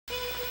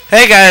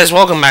Hey guys,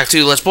 welcome back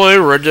to Let's Play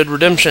Red Dead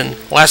Redemption.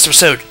 Last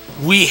episode,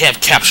 we have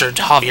captured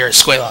Javier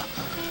Escuela.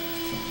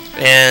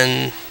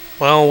 And,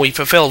 well, we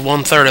fulfilled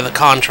 1/3 of the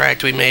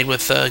contract we made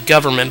with the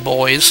government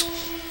boys.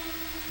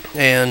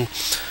 And,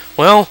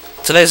 well,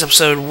 today's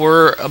episode,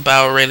 we're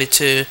about ready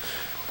to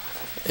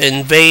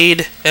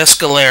invade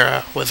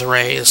Escalera with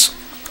Reyes.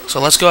 So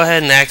let's go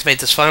ahead and activate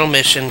this final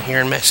mission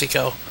here in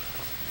Mexico.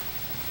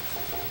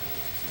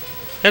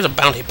 There's a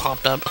bounty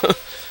popped up.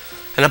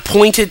 An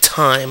appointed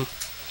time.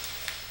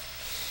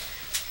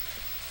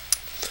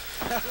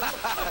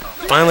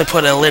 Finally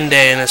put Elinde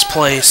in his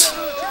place. I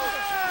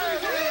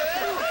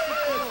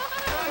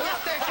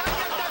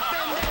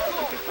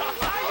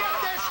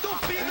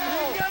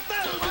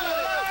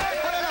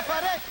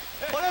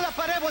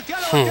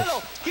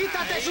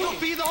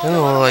don't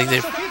know, like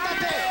they're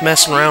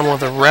messing around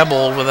with a rebel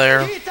over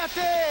there.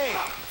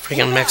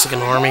 Freaking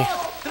Mexican army.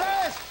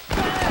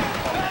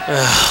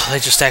 Ugh, they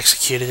just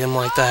executed him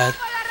like that.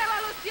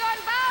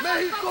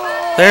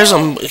 There's a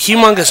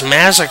humongous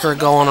massacre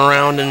going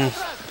around in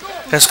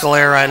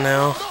Escalera right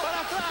now.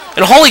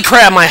 And holy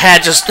crap, my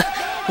hat just...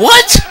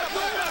 What?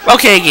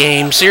 Okay,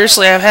 game.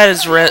 Seriously, I've had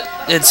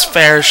its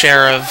fair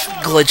share of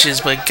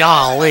glitches, but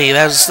golly,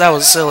 that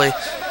was silly.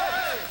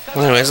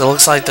 Anyways, it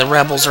looks like the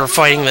rebels are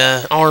fighting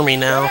the army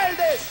now.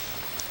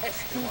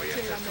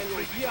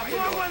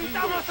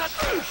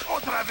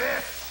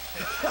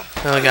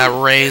 Now we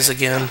got Reyes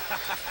again.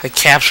 They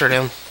captured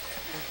him.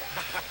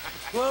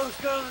 Welcome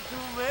to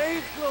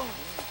Mexico.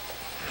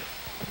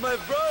 My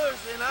brothers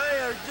and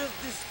I are just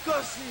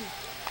discussing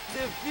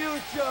the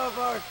future of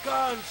our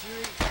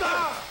country.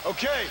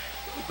 Okay,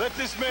 let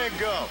this man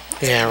go.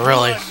 Yeah,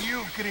 really.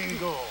 You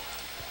gringo.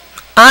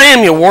 I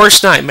am your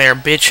worst nightmare,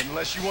 bitch.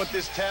 Unless you want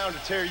this town to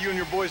tear you and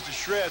your boys to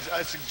shreds,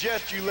 I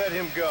suggest you let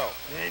him go.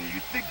 And you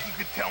think you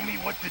could tell me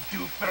what to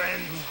do,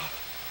 friend?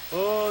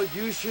 Oh,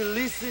 you should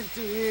listen to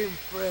him,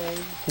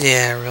 friend.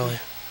 Yeah, really.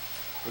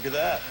 Look at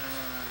that.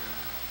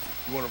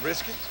 You want to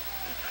risk it?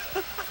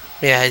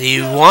 Yeah, do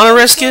you want to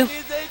risk it?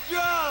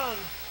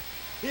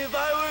 If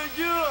I were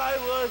you,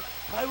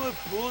 I would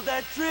pull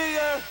that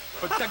trigger.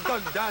 Put the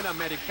gun down,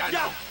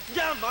 Americano.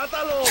 Ya,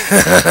 mátalo.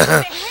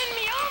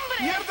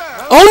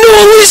 Oh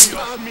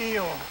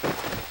no,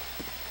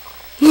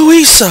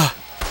 Luisa!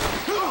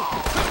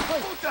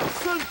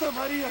 Santa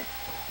Maria.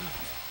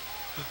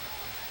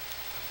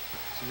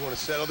 So you want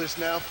to settle this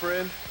now,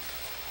 friend?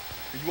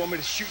 Or you want me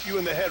to shoot you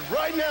in the head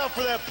right now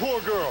for that poor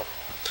girl?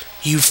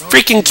 You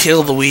freaking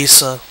killed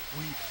Luisa.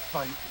 We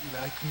fight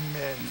like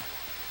men,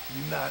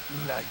 not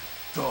like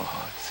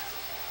dogs.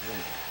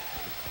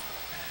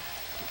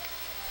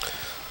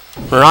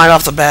 Right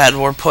off the bat,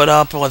 we're put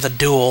up with a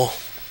duel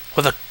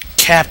with a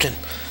captain.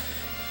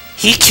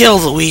 He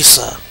killed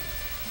Luisa.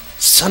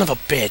 Son of a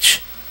bitch.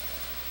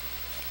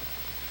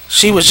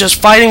 She was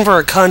just fighting for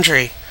her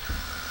country.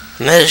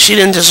 And she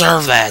didn't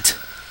deserve that.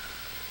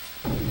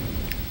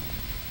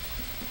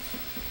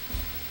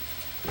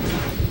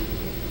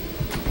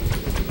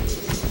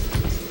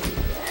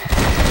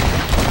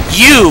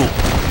 You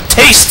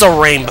taste the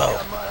rainbow.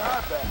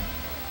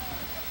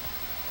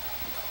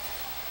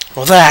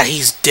 Well, that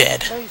he's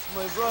dead. Thanks,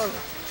 my brother.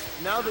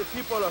 Now the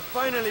people are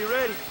finally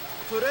ready.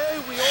 Today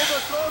we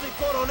overthrow the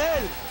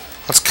Coronel.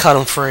 Let's cut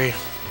him free.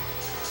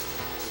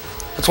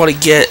 That's what he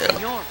get.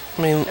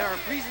 I mean, there are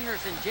prisoners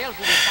in jail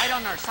who will fight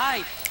on our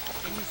side.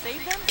 Can you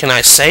save them? Can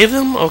I save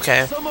them?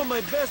 Okay. Some of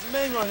my best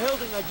men are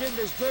held in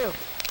Allende's jail.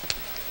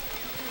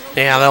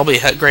 Yeah, that'll be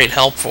great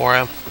help for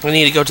him. We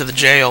need to go to the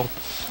jail.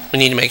 We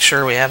need to make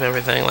sure we have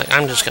everything. Like,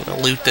 I'm just gonna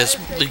loot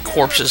the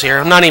corpses here.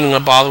 I'm not even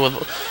gonna bother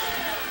with...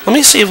 Let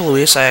me see if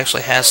Luisa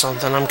actually has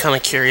something. I'm kind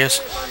of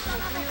curious.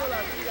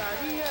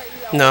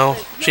 No,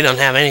 she doesn't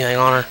have anything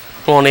on her.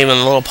 Won't even,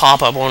 the little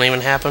pop-up won't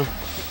even happen.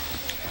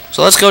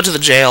 So let's go to the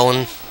jail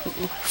and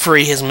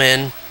free his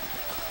men.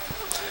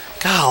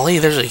 Golly,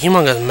 there's a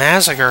humongous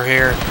massacre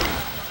here.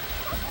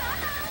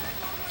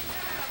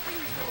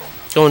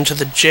 Going to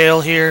the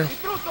jail here.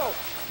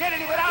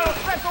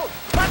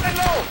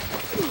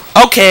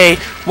 Okay,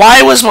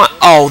 why was my...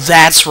 Oh,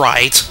 that's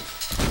right.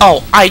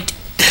 Oh,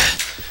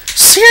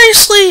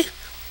 Seriously?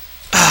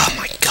 Oh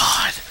my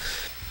god.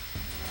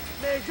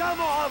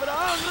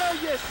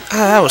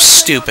 That was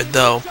stupid,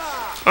 though.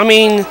 I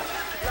mean,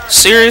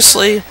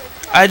 seriously?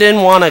 I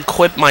didn't want to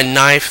equip my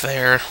knife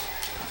there.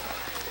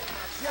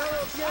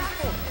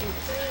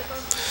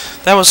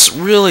 That was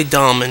really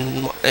dumb,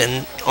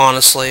 and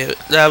honestly,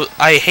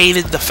 I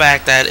hated the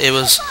fact that it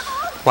was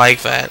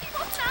like that.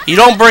 You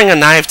don't bring a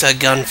knife to a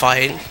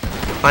gunfight.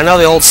 I know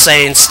the old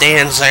saying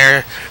stands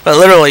there, but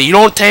literally, you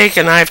don't take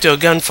a knife to a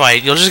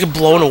gunfight. You'll just get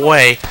blown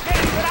away.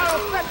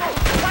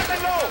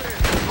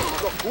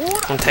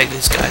 I'm gonna take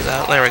these guys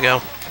out. There we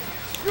go.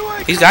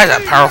 These guys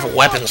have powerful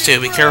weapons too.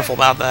 Be careful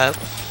about that.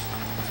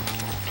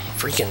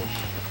 Freaking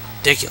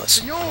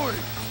ridiculous.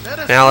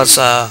 Now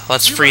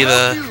let's free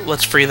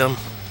them.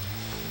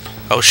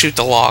 Oh, shoot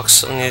the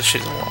locks. I need to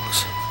shoot the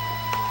locks.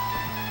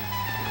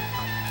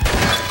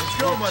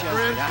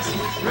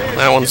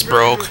 That one's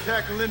broke.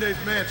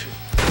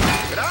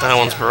 That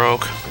one's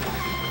broke.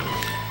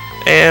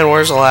 And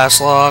where's the last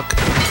lock?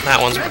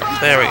 That one's...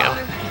 There we go.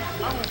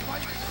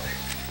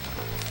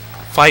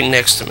 Fight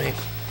next to me.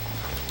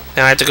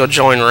 Now I have to go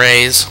join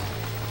Reyes.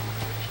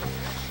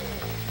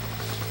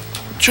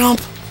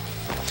 Jump!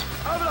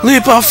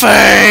 Leap of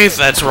faith!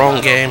 That's wrong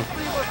game.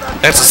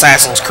 That's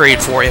Assassin's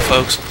Creed for you,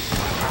 folks.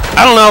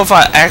 I don't know if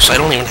I... Actually, I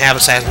don't even have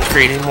Assassin's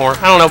Creed anymore.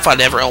 I don't know if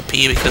I'd ever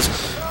LP, because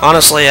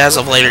honestly, as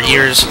of later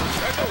years,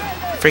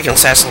 freaking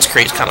Assassin's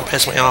Creed's kind of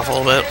pissed me off a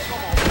little bit.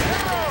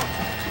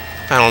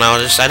 I don't know,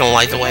 I don't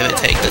like the way they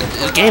take it.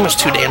 The game is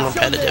too damn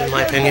repetitive, in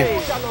my opinion.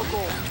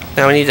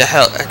 Now we need to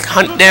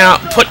hunt down,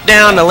 put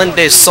down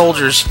Alinde's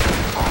soldiers.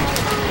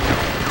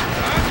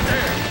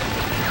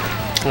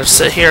 I'm gonna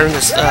sit here and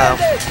just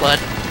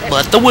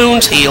let the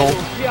wounds heal.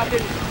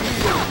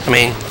 I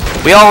mean,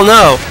 we all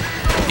know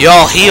you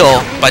all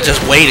heal by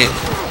just waiting.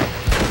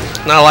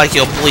 Not like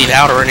you'll bleed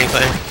out or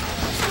anything.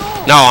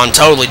 No, I'm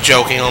totally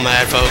joking on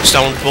that, folks.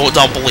 Don't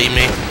believe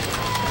me.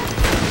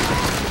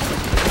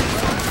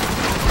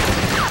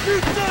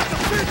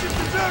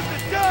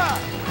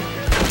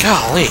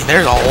 Golly,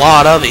 there's a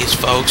lot of these,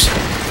 folks.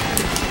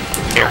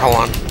 Here, hold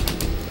on.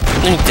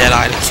 Let me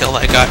Deadeye to kill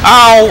that guy.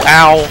 Ow,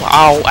 ow,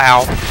 ow,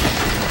 ow.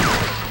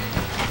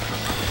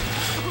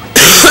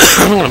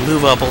 I'm gonna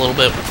move up a little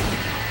bit.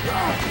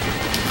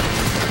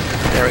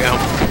 There we go.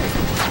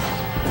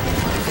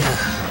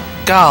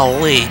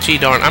 Golly, gee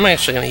darn. I'm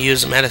actually gonna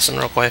use the medicine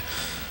real quick.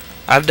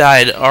 I've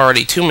died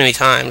already too many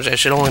times. I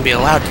should only be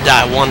allowed to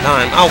die one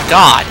time. Oh,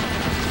 God.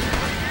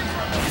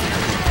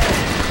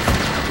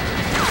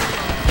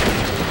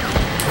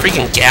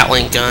 Freaking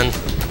Gatling gun.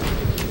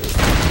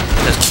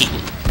 Just keep...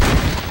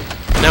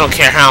 I don't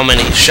care how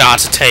many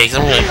shots it takes.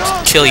 I'm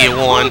gonna kill you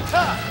one.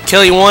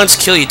 Kill you once,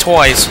 kill you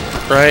twice.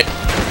 Right?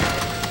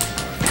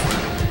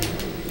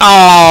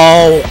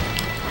 Oh!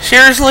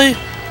 Seriously?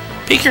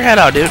 Peek your head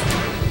out, dude.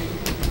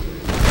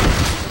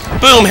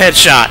 Boom!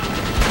 Headshot!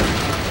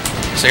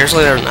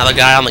 Seriously, there's another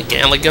guy on the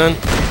Gatling gun?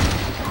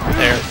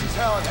 There.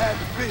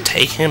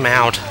 Take him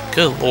out.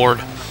 Good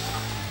lord.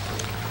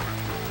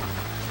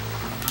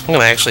 I'm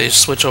gonna actually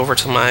switch over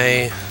to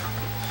my...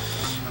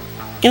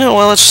 You know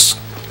what, let's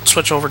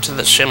switch over to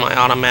the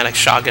semi-automatic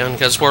shotgun,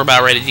 because we're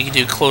about ready to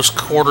do close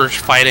quarters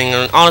fighting,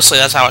 and honestly,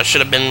 that's how it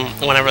should have been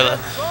whenever the...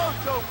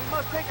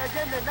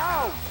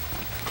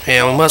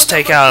 Yeah, we must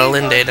take out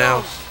Alinde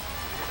now.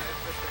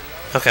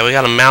 Okay, we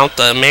gotta mount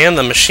the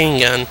machine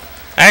gun.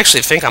 I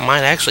actually think I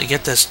might actually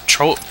get this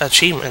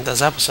achievement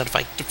this episode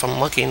if I'm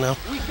lucky enough.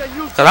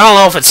 Because I don't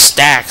know if it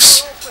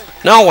stacks.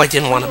 No, I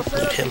didn't want to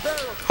loot him.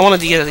 I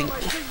wanted to get a...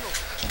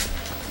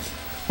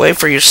 Wait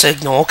for your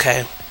signal,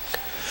 okay.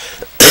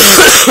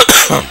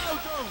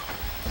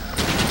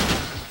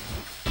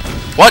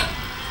 What?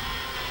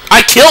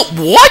 I killed...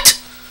 What?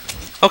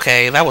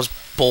 Okay, that was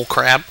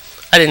bullcrap.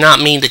 I did not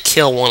mean to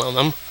kill one of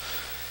them.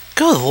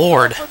 Good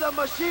lord.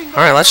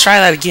 Alright, let's try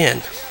that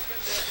again.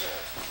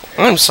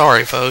 I'm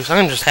sorry, folks.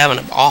 I'm just having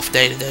an off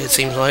day today, it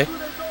seems like.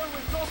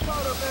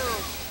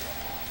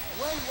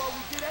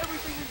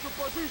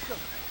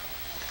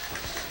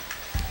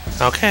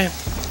 Okay.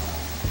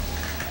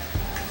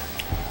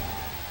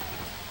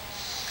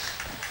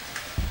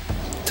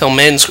 Till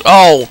men's...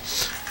 Oh!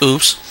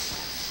 Oops.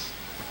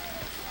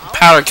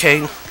 Powder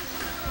keg.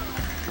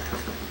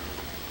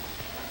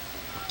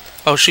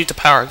 Oh, shoot the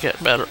power,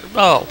 get better.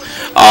 Oh.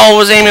 Oh, I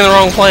was aiming in the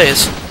wrong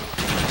place.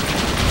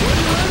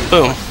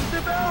 Boom.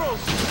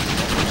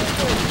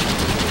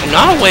 I'm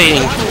not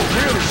waiting.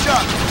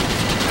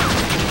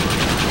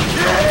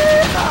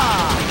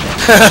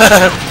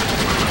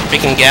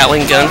 Freaking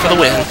Gatling gun for the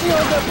win.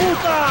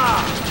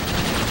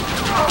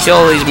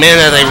 Kill these men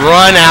as they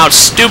run out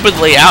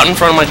stupidly out in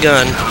front of my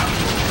gun.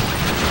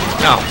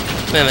 Oh,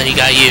 and then he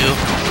got you.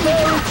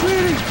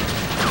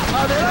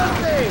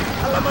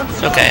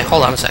 Okay,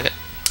 hold on a second.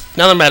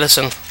 Another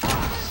medicine.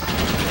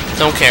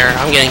 Don't care.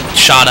 I'm getting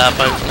shot up.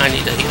 I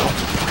need to heal.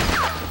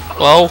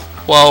 Whoa,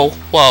 whoa,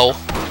 whoa.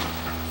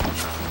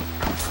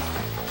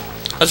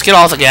 Let's get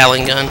off the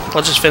Gatling gun.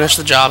 Let's just finish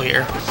the job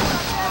here.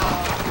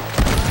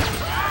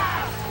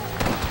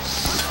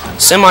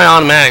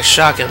 Semi-automatic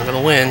shotgun for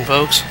the win,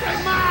 folks.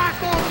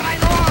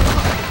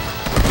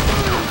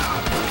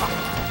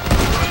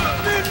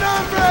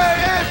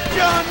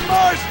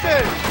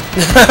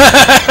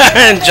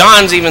 And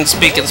John's even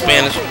speaking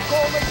Spanish.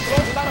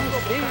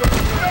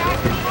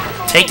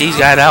 Take these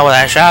guys out with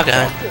that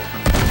shotgun.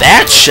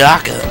 That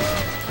shotgun.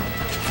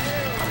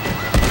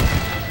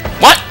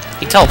 What?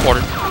 He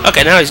teleported.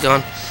 Okay, now he's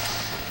gone.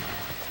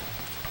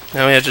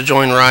 Now we have to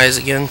join Reyes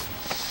again.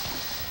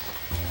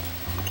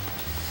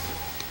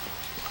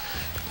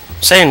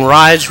 Saying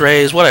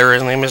Reyes, whatever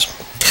his name is.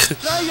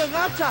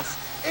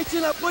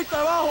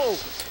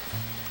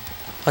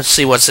 Let's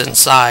see what's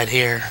inside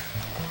here.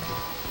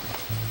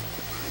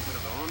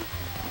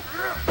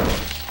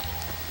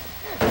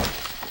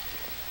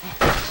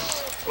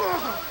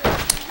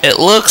 It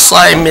looks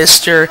like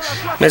Mr.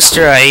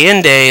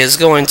 Allende is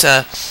going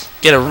to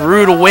get a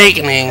rude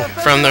awakening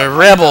from the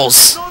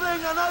rebels.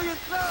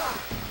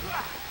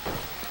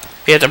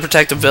 You have to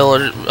protect the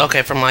village.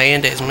 Okay, from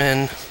Allende's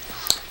men.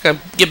 Gotta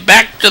get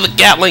back to the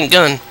Gatling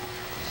gun.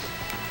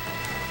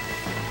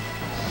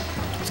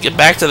 Let's get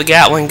back to the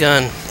Gatling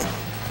gun.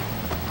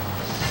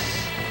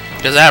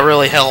 Because that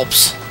really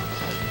helps.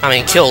 I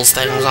mean, kills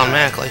things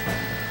automatically.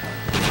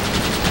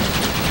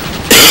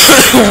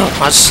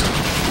 Let's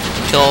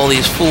kill all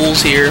these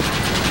fools here.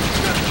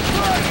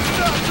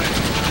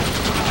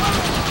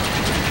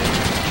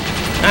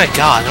 My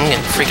God, I'm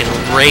getting freaking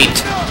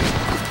raped.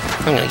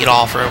 I'm gonna get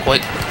off real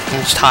quick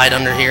and just hide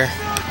under here.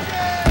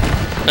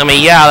 I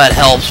mean, yeah, that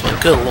helps, but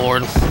good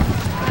lord.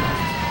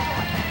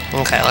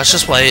 Okay, let's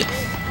just wait.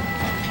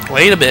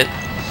 Wait a bit.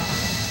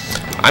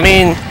 I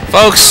mean,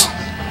 folks,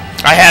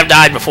 I have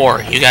died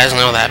before. You guys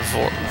know that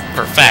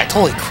for a fact.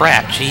 Holy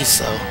crap, jeez,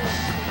 though.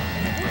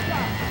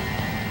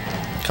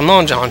 Come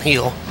on, John,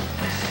 heal.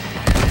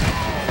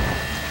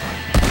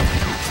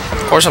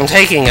 Of course, I'm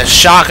taking a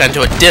shotgun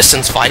to a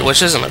distance fight,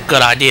 which isn't a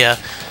good idea.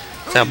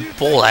 It's a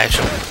bolt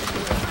action.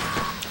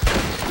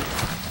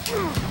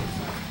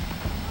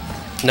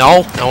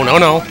 No, no, no,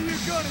 no.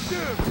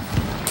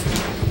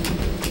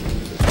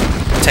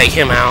 Take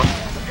him out.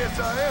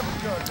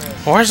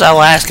 Where's that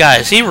last guy?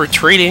 Is he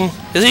retreating?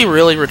 Is he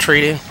really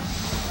retreating?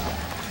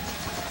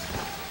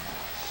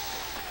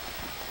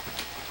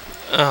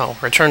 Oh,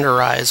 return to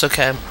Reyes.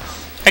 Okay.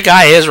 That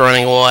guy is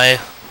running away.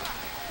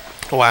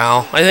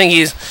 Wow. I think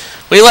he's...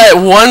 We let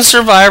one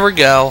survivor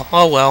go.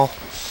 Oh, well.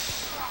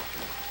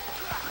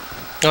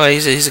 Oh,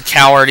 he's a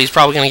coward. He's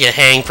probably going to get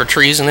hanged for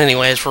treason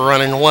anyways for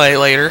running away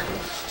later.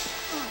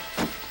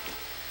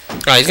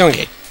 Oh, he's going to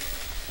get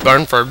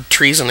burned for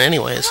treason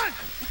anyways.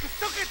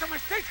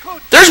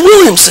 There's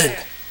Williamson!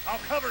 I'll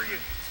cover you.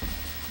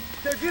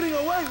 They're getting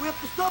away. We have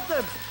to stop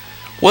them.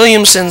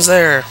 Williamson's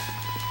there.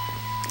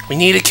 We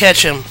need to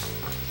catch him.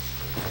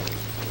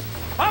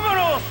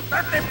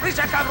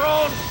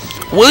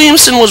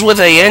 Williamson was with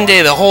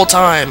Allende the whole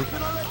time.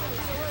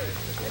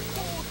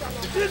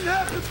 It didn't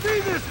have to be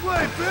this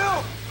way,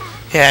 Bill.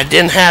 Yeah, it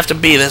didn't have to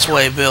be this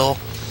way, Bill.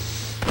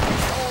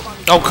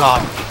 Oh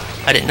God,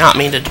 I did not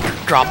mean to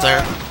drop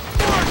there.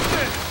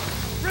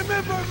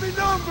 Remember mi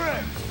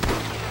nombre.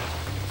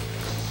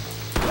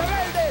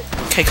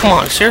 Okay, come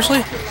on,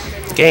 seriously?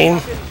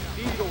 Game.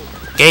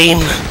 Game.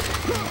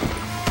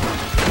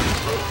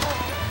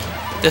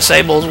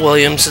 Disables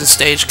Williamson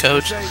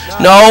stagecoach.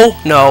 No,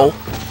 no.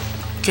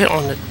 Get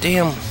on the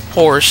damn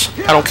horse.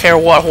 I don't care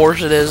what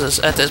horse it is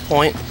at this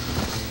point.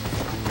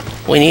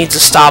 We need to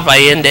stop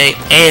Allende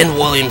and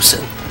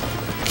Williamson.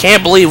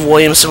 Can't believe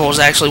Williamson was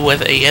actually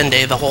with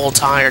Allende the whole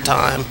entire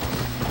time.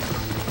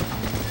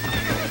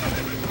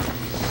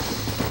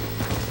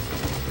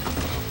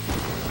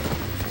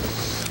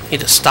 Need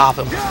to stop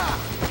him.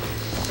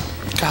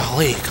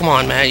 Golly, come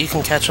on, Matt. You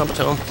can catch up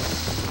to him.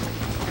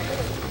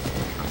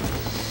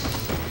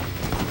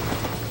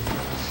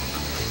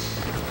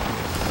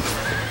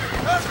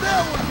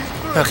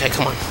 Okay,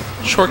 come on.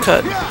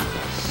 Shortcut.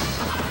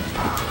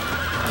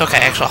 Okay,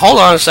 actually, hold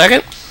on a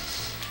second.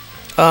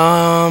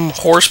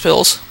 Horse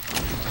pills.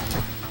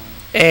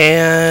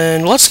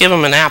 And let's give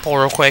him an apple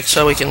real quick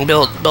so we can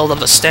build up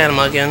the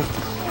stamina again.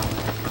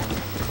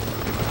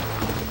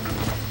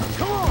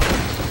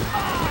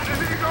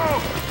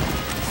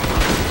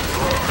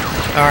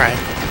 Alright.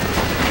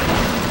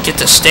 Get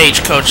the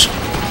stagecoach.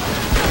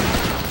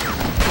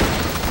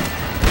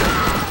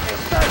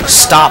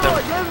 Stop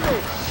him.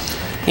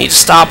 Need to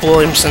stop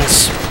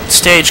Williamson's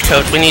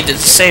stagecoach. We need to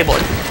disable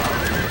it.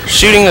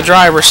 Shooting the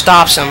driver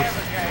stops him.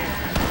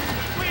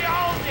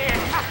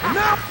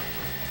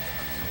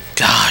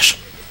 Gosh.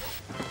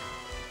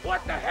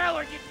 What the hell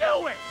are you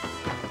doing?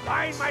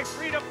 Find my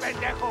freedom,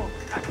 pendejo.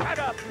 Now shut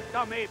up, you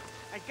dumb ape,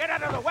 and get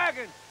out of the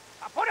wagon.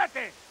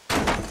 Apúrate.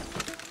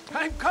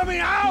 I'm coming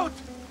out.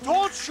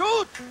 Don't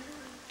shoot.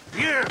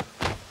 Here.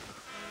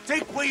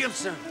 Take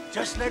Williamson.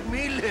 Just let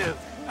me live.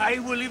 I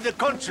will leave the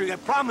country, I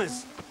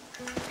promise.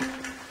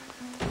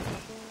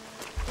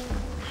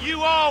 You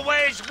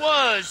always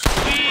was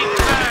sweet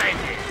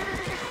minded.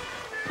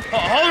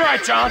 All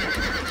right, John.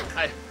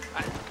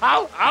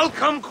 I'll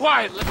come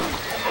quietly.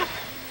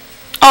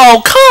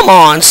 Oh, come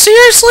on.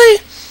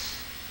 Seriously?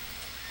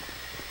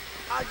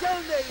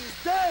 Allende is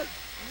dead.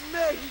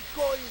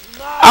 Mexico is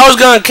not. I was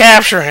going to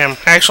capture him.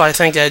 Actually, I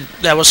think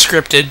that was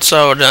scripted,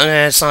 so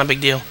it's not a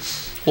big deal.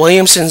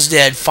 Williamson's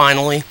dead,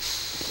 finally.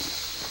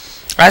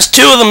 That's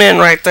two of the men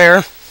right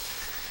there.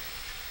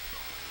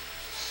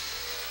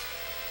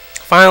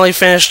 Finally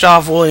finished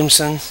off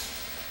Williamson.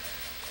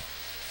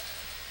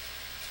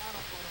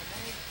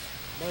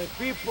 My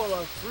people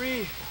are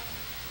free,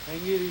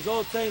 and it is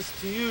all thanks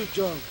to you,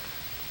 John.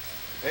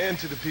 And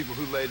to the people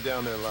who laid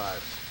down their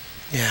lives.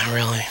 Yeah,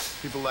 really.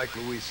 People like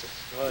Luisa.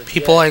 Oh,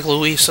 People like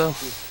Luisa.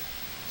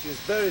 She was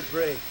very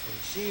brave,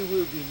 and she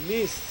will be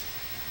missed.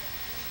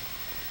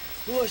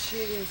 Who was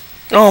she again?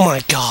 Oh my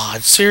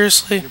God,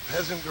 seriously? Your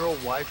peasant girl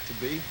wife to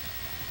be?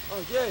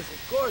 Oh yes,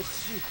 of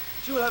course.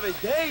 She will have a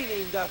day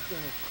named after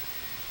her.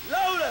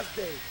 Laura's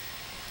Day.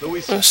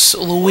 Luisa. It's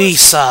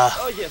Luisa.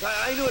 Oh yes,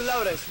 I know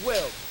Laura as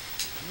well.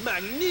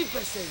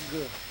 Magnificent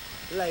girl.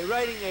 Like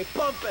riding a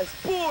pampas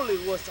bull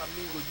it was,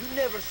 amigo. You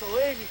never saw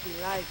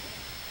anything like it.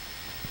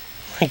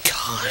 My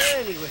gosh.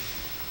 Anyway,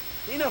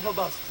 enough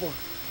about sport.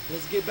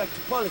 Let's get back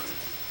to politics.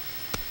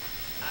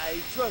 I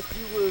trust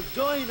you will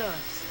join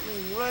us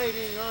in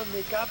riding on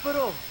the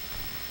Capitol.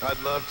 I'd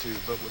love to,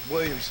 but with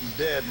Williamson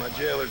dead, my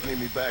jailers need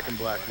me back in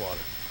Blackwater.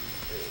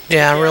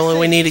 Yeah, really,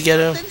 we need to get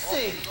him.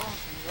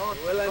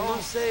 Well, I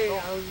must say,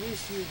 I'll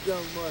miss you,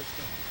 young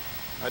Marston.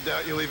 I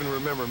doubt you'll even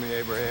remember me,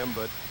 Abraham,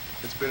 but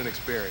it's been an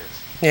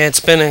experience. Yeah, it's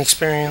been an Good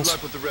experience.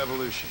 luck with the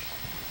revolution.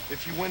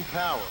 If you win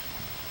power,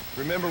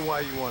 remember why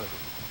you wanted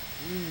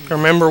it.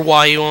 Remember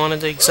why you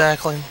wanted it,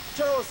 exactly.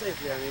 Travel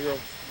safely, amigos.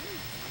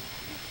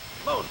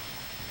 Vamos.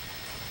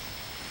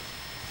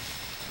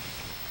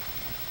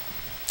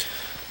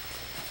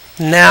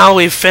 Now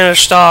we've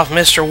finished off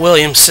Mr.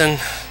 Williamson.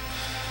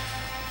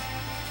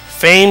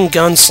 Famed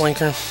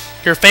gunslinger.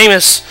 You're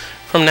famous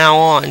from now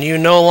on. You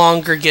no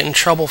longer get in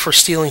trouble for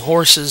stealing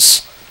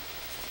horses.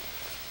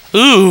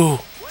 Ooh,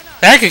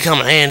 that could come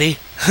in handy.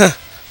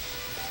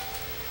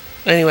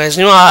 Anyways,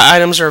 new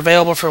items are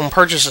available from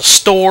purchase at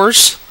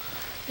stores.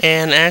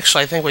 And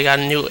actually, I think we got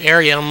a new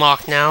area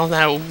unlocked now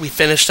that we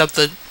finished up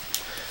the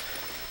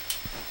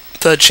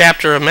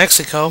chapter of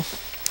Mexico.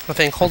 I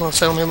think. Hold on a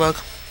second, let me look.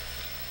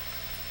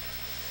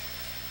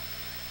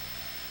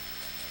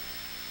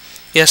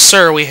 Yes,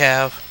 sir, we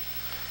have.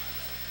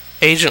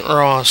 Agent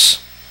Ross.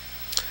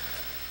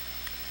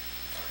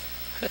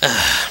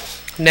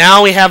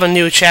 Now we have a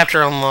new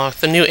chapter unlocked.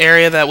 The new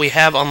area that we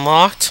have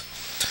unlocked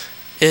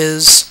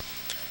is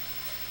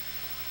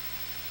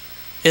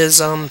this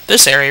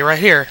area right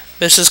here.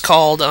 This is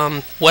called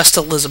West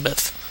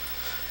Elizabeth.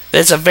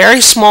 It's a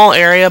very small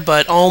area,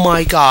 but oh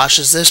my gosh,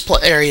 is this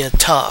area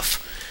tough.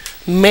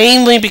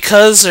 Mainly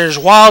because there's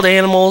wild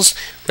animals,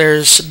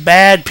 there's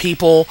bad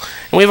people,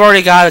 and we've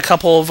already got a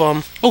couple of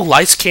them. Oh,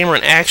 lights, camera,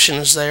 and action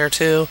is there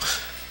too.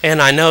 And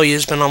I know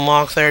you've been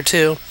unlocked there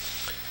too.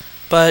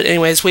 But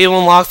anyways, we've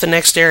unlocked the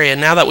next area.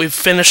 Now that we've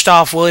finished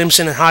off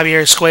Williamson and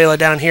Javier Escuela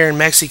down here in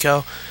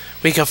Mexico,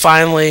 we can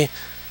finally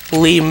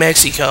leave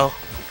Mexico.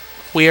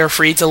 We are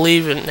free to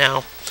leave it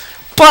now.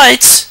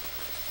 But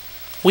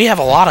we have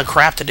a lot of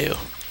crap to do.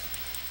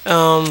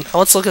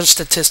 Let's look at the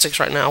statistics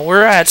right now.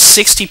 We're at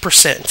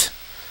 60%.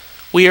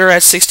 We are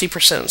at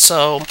 60%,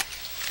 so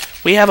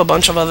we have a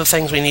bunch of other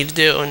things we need to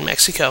do in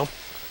Mexico.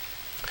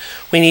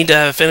 We need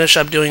to finish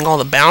up doing all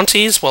the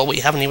bounties. Well, we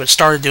haven't even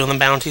started doing the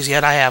bounties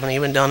yet. I haven't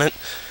even done it.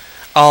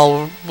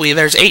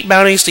 There's 8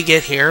 bounties to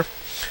get here.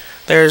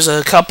 There's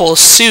a couple of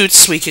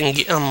suits we can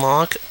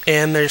unlock,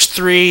 and there's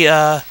three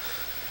I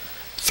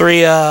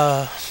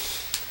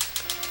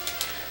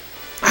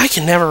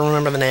can never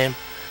remember the name.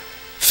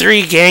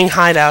 3 gang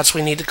hideouts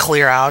we need to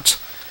clear out.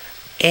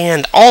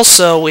 And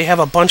also, we have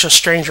a bunch of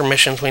stranger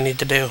missions we need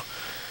to do.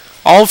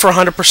 All for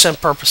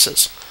 100%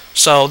 purposes.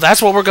 So,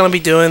 that's what we're going to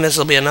be doing. This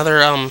will be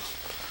another, kind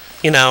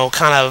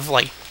of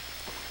like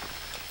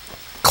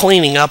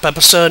cleaning up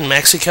episode in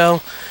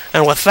Mexico.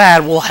 And with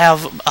that, we'll have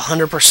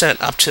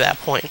 100% up to that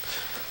point.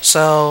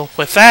 So,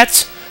 with that,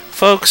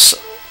 folks,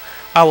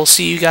 I will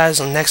see you guys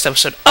on the next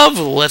episode of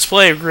Let's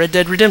Play Red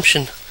Dead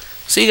Redemption.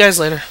 See you guys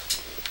later.